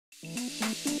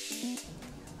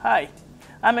Hi,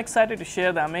 I'm excited to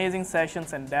share the amazing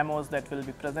sessions and demos that will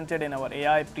be presented in our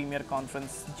AI Premier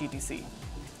Conference GTC.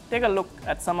 Take a look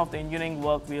at some of the engineering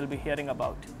work we will be hearing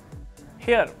about.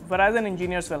 Here, Verizon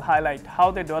engineers will highlight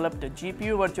how they developed a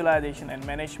GPU virtualization and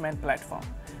management platform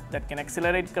that can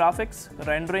accelerate graphics,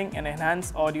 rendering, and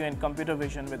enhance audio and computer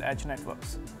vision with edge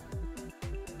networks.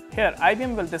 Here,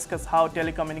 IBM will discuss how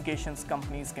telecommunications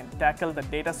companies can tackle the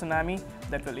data tsunami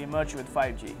that will emerge with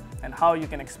 5G and how you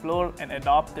can explore and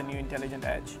adopt the new intelligent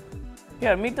edge.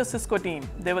 Here, meet the Cisco team.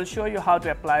 They will show you how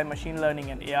to apply machine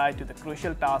learning and AI to the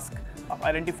crucial task of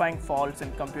identifying faults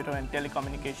in computer and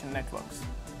telecommunication networks.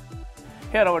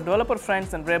 Here, our developer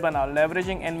friends and Ribbon are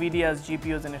leveraging NVIDIA's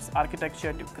GPUs in its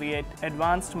architecture to create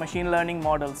advanced machine learning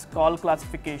models, call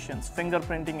classifications,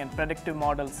 fingerprinting, and predictive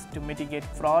models to mitigate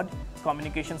fraud,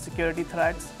 communication security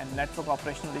threats, and network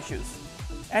operational issues.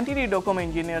 NTT DoCoMo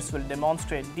engineers will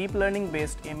demonstrate deep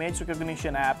learning-based image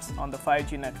recognition apps on the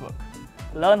 5G network.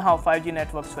 Learn how 5G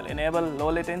networks will enable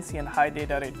low latency and high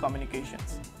data rate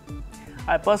communications.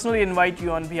 I personally invite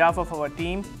you on behalf of our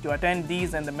team to attend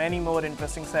these and the many more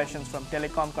interesting sessions from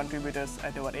telecom contributors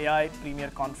at our AI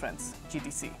Premier Conference,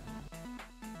 GTC.